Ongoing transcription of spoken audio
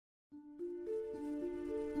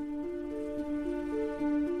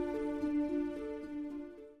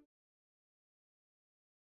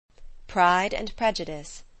Pride and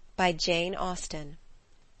Prejudice by Jane Austen.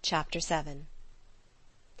 Chapter 7.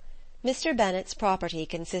 Mr. Bennet's property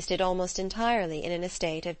consisted almost entirely in an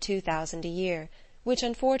estate of 2,000 a year, which,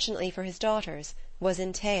 unfortunately for his daughters, was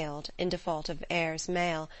entailed, in default of heirs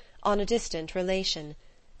male, on a distant relation,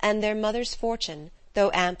 and their mother's fortune,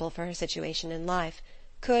 though ample for her situation in life,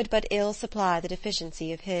 could but ill supply the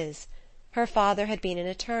deficiency of his. Her father had been an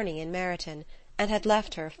attorney in Meryton, and had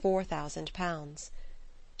left her £4,000.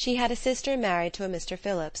 She had a sister married to a Mr.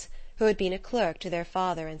 Phillips, who had been a clerk to their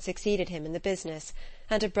father and succeeded him in the business,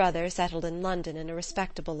 and a brother settled in London in a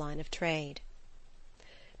respectable line of trade.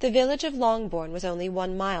 The village of Longbourn was only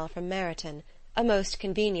 1 mile from Meryton, a most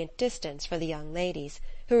convenient distance for the young ladies,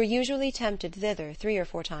 who were usually tempted thither 3 or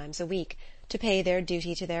 4 times a week, to pay their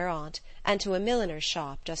duty to their aunt, and to a milliner's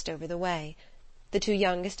shop just over the way. The 2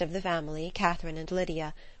 youngest of the family, Catherine and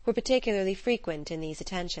Lydia, were particularly frequent in these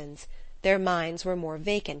attentions. Their minds were more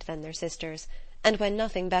vacant than their sisters', and when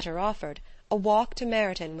nothing better offered, a walk to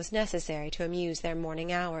Meryton was necessary to amuse their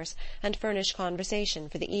morning hours and furnish conversation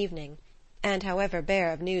for the evening, and however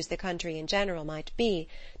bare of news the country in general might be,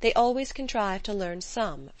 they always contrived to learn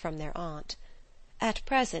some from their aunt. At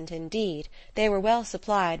present, indeed, they were well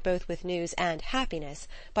supplied both with news and happiness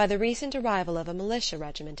by the recent arrival of a militia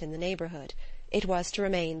regiment in the neighbourhood. It was to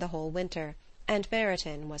remain the whole winter, and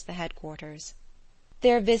Meryton was the headquarters.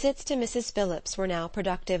 Their visits to Mrs. Phillips were now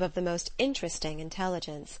productive of the most interesting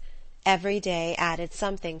intelligence. Every day added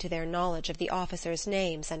something to their knowledge of the officers'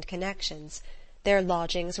 names and connections. Their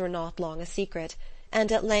lodgings were not long a secret,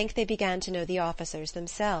 and at length they began to know the officers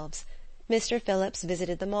themselves. Mr. Phillips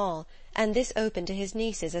visited them all, and this opened to his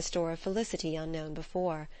nieces a store of felicity unknown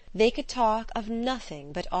before. They could talk of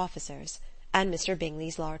nothing but officers, and Mr.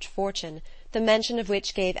 Bingley's large fortune, the mention of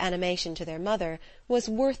which gave animation to their mother, was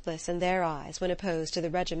worthless in their eyes when opposed to the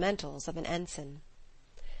regimentals of an ensign.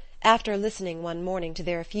 After listening one morning to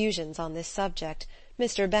their effusions on this subject,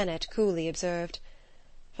 Mr. Bennet coolly observed,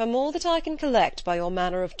 "From all that I can collect by your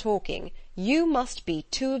manner of talking, you must be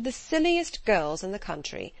 2 of the silliest girls in the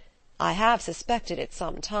country. I have suspected it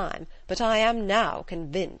some time, but I am now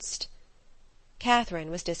convinced."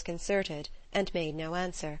 Catherine was disconcerted, and made no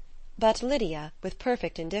answer. But Lydia, with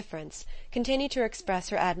perfect indifference, continued to express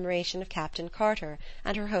her admiration of Captain Carter,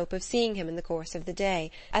 and her hope of seeing him in the course of the day,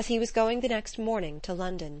 as he was going the next morning to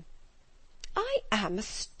London. "I am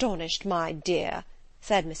astonished, my dear,"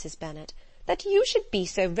 said Mrs. Bennet, "that you should be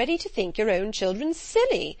so ready to think your own children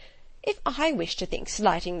silly. If I wish to think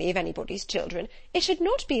slightingly of anybody's children, it should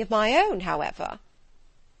not be of my own, however."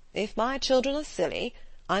 "If my children are silly,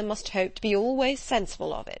 I must hope to be always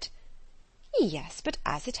sensible of it." "Yes, but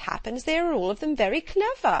as it happens, they are all of them very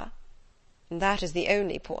clever." "That is the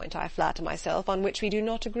only point, I flatter myself, on which we do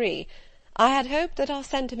not agree. I had hoped that our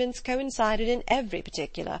sentiments coincided in every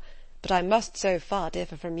particular, but I must so far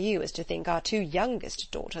differ from you as to think our 2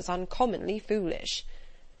 youngest daughters uncommonly foolish."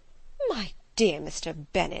 "My dear Mr.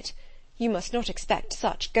 Bennet, you must not expect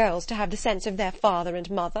such girls to have the sense of their father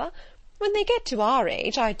and mother. When they get to our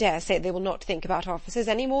age, I dare say they will not think about officers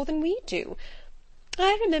any more than we do.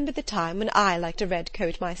 I remember the time when I liked a red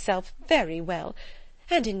coat myself very well,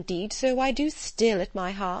 and indeed so I do still at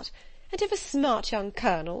my heart, and if a smart young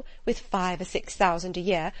colonel, with 5,000 or 6,000 a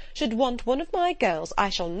year, should want one of my girls, I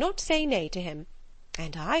shall not say nay to him.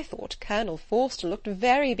 And I thought Colonel Forster looked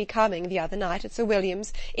very becoming the other night at Sir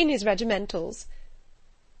William's, in his regimentals."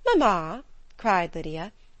 "Mamma," cried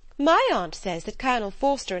Lydia, "my aunt says that Colonel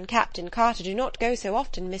Forster and Captain Carter do not go so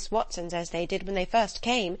often to Miss Watson's as they did when they first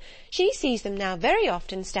came. She sees them now very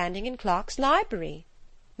often standing in Clark's library."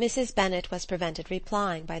 Mrs. Bennet was prevented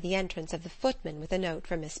replying by the entrance of the footman with a note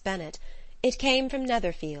for Miss Bennet. It came from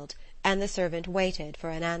Netherfield, and the servant waited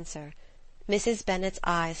for an answer. Mrs. Bennet's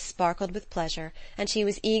eyes sparkled with pleasure, and she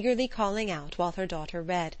was eagerly calling out while her daughter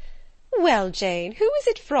read, "Well, Jane, who is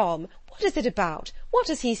it from? What is it about? What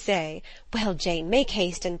does he say? Well, Jane, make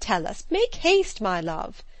haste and tell us. Make haste, my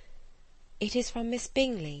love." "It is from Miss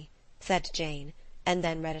Bingley," said Jane, and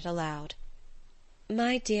then read it aloud.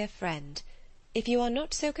 "My dear friend, if you are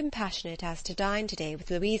not so compassionate as to dine to-day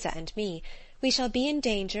with Louisa and me, we shall be in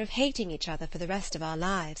danger of hating each other for the rest of our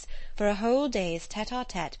lives, for a whole day's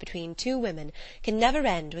tete-a-tete between 2 women can never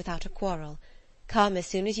end without a quarrel. Come as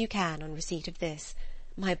soon as you can on receipt of this.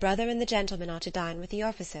 My brother and the gentlemen are to dine with the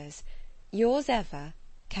officers. Yours ever,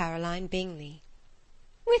 Caroline Bingley."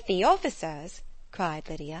 "With the officers?" cried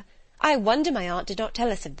Lydia. "I wonder my aunt did not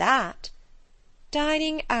tell us of that."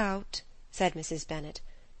 "Dining out," said Mrs. Bennet.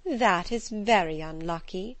 "That is very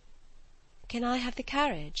unlucky." "Can I have the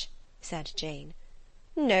carriage?" said Jane.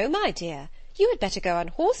 "No, my dear, you had better go on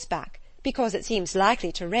horseback. because it seems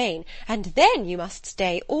likely to rain, and then you must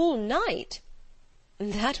stay all night."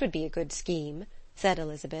 "That would be a good scheme," said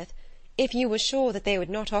Elizabeth, "if you were sure that they would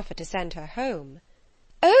not offer to send her home."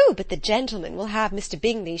 "Oh, but the gentlemen will have Mr.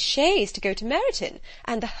 Bingley's chaise to go to Meryton,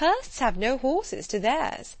 and the Hursts have no horses to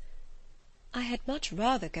theirs." "I had much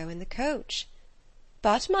rather go in the coach."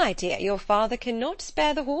 "But, my dear, your father cannot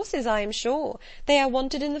spare the horses, I am sure. They are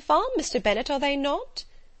wanted in the farm, Mr. Bennet, are they not?"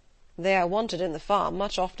 "They are wanted in the farm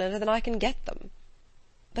much oftener than I can get them."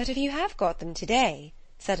 "But if you have got them to-day,"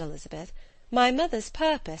 said Elizabeth, "my mother's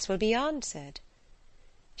purpose will be answered."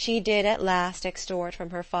 She did at last extort from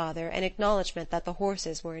her father an acknowledgment that the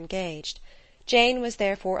horses were engaged. Jane was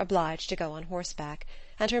therefore obliged to go on horseback,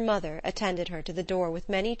 and her mother attended her to the door with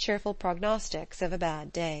many cheerful prognostics of a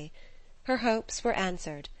bad day. Her hopes were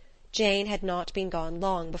answered. Jane had not been gone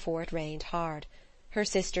long before it rained hard. Her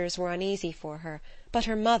sisters were uneasy for her, but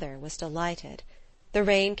her mother was delighted. The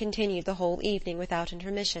rain continued the whole evening without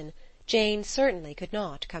intermission. Jane certainly could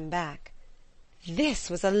not come back. "This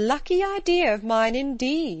was a lucky idea of mine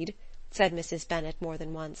indeed," said Mrs. Bennet more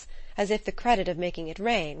than once, as if the credit of making it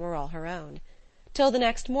rain were all her own. Till the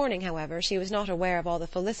next morning, however, she was not aware of all the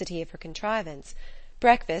felicity of her contrivance.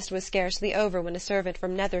 Breakfast was scarcely over when a servant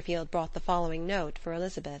from Netherfield brought the following note for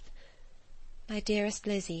Elizabeth. "My dearest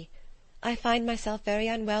Lizzie, I find myself very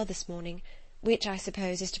unwell this morning, which I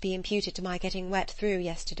suppose is to be imputed to my getting wet through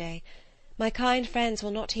yesterday. My kind friends will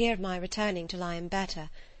not hear of my returning till I am better.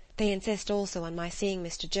 They insist also on my seeing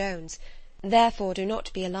Mr. Jones. Therefore do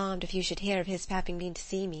not be alarmed if you should hear of his having been to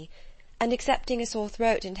see me. And excepting a sore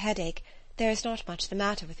throat and headache, there is not much the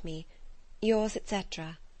matter with me. Yours,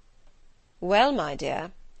 etc." "Well, my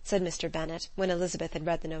dear," said Mr. Bennet, when Elizabeth had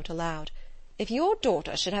read the note aloud, "if your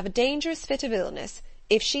daughter should have a dangerous fit of illness,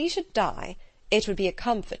 if she should die, it would be a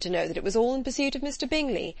comfort to know that it was all in pursuit of Mr.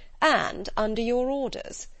 Bingley, and under your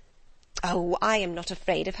orders." "Oh, I am not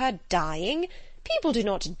afraid of her dying. People do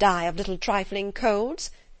not die of little trifling colds.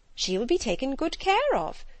 She will be taken good care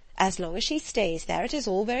of. As long as she stays there, it is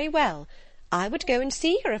all very well. I would go and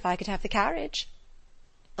see her if I could have the carriage."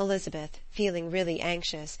 Elizabeth, feeling really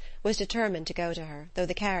anxious, was determined to go to her, though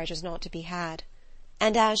the carriage was not to be had.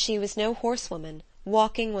 And as she was no horsewoman,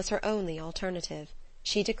 walking was her only alternative.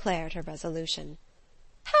 She declared her resolution.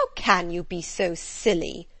 "How can you be so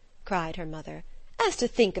silly," cried her mother, "as to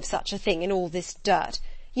think of such a thing in all this dirt?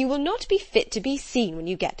 You will not be fit to be seen when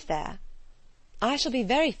you get there." "I shall be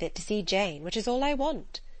very fit to see Jane, which is all I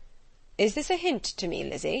want." "Is this a hint to me,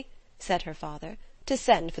 Lizzie," said her father, "to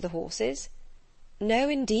send for the horses?" "No,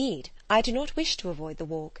 indeed. I do not wish to avoid the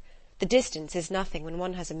walk. The distance is nothing when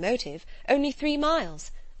one has a motive, only 3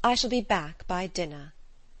 miles. I shall be back by dinner."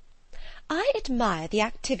 "I admire the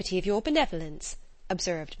activity of your benevolence,"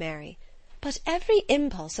 observed Mary, "but every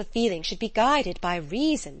impulse of feeling should be guided by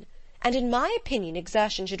reason, and in my opinion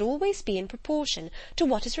exertion should always be in proportion to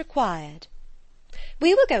what is required."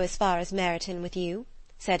 "We will go as far as Meryton with you,"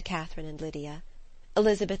 said Catherine and Lydia.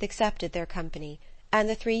 Elizabeth accepted their company, and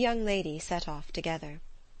the 3 young ladies set off together.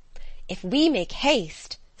 "If we make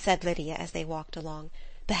haste," said Lydia as they walked along,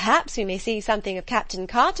 "perhaps we may see something of Captain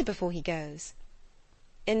Carter before he goes."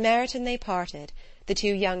 In Meryton they parted. The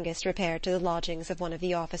 2 youngest repaired to the lodgings of one of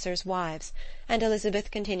the officers' wives, and Elizabeth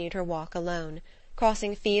continued her walk alone,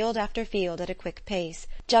 crossing field after field at a quick pace,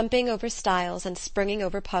 jumping over stiles and springing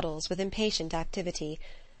over puddles with impatient activity,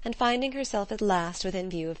 and finding herself at last within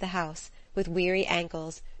view of the house, with weary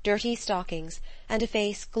ankles, dirty stockings, and a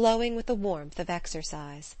face glowing with the warmth of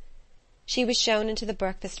exercise. She was shown into the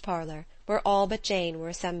breakfast parlour, where all but Jane were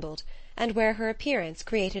assembled, and where her appearance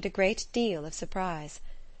created a great deal of surprise.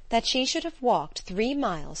 That she should have walked 3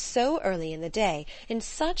 miles so early in the day, in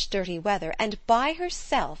such dirty weather, and by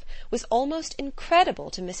herself, was almost incredible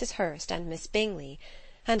to Mrs. Hurst and Miss Bingley,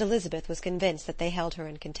 and Elizabeth was convinced that they held her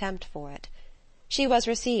in contempt for it. She was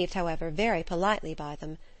received, however, very politely by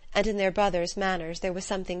them, and in their brother's manners there was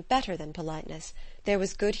something better than politeness, there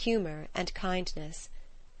was good humour and kindness.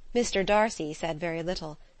 Mr. Darcy said very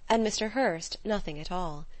little, and Mr. Hurst nothing at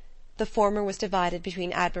all. The former was divided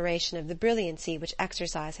between admiration of the brilliancy which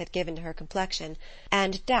exercise had given to her complexion,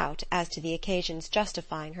 and doubt as to the occasion's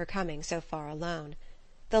justifying her coming so far alone.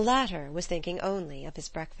 The latter was thinking only of his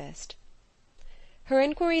breakfast. Her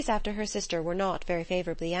inquiries after her sister were not very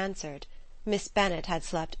favourably answered. Miss Bennet had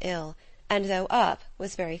slept ill, and though up,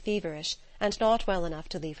 was very feverish, and not well enough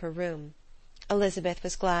to leave her room. Elizabeth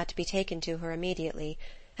was glad to be taken to her immediately,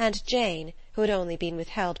 and Jane, who had only been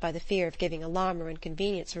withheld by the fear of giving alarm or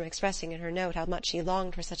inconvenience from expressing in her note how much she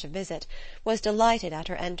longed for such a visit, was delighted at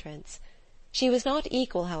her entrance. She was not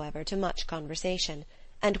equal, however, to much conversation,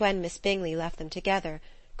 and when Miss Bingley left them together,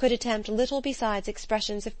 could attempt little besides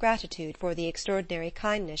expressions of gratitude for the extraordinary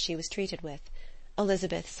kindness she was treated with.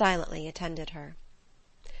 Elizabeth silently attended her.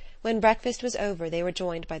 When breakfast was over they were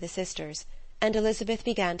joined by the sisters, and Elizabeth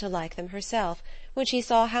began to like them herself when she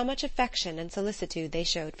saw how much affection and solicitude they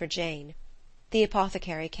showed for Jane. The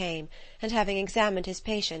apothecary came, and having examined his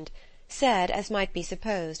patient, said, as might be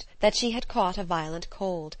supposed, that she had caught a violent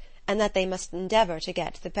cold, and that they must endeavour to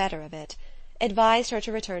get the better of it, advised her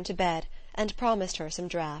to return to bed, and promised her some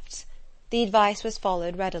draughts. The advice was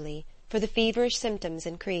followed readily, for the feverish symptoms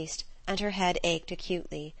increased, and her head ached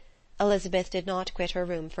acutely. Elizabeth did not quit her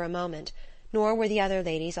room for a moment, nor were the other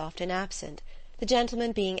ladies often absent. The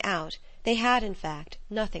gentlemen being out, they had, in fact,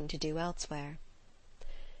 nothing to do elsewhere.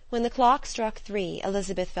 When the clock struck 3,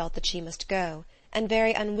 Elizabeth felt that she must go, and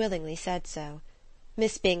very unwillingly said so.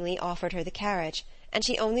 Miss Bingley offered her the carriage, and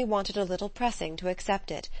she only wanted a little pressing to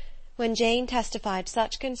accept it, when Jane testified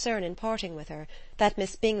such concern in parting with her that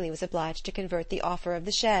Miss Bingley was obliged to convert the offer of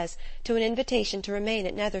the chaise to an invitation to remain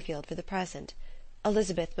at Netherfield for the present.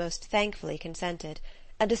 Elizabeth most thankfully consented,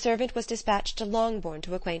 and a servant was dispatched to Longbourn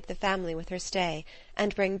to acquaint the family with her stay,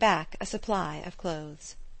 and bring back a supply of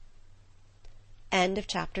clothes. End of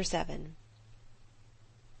Chapter 7.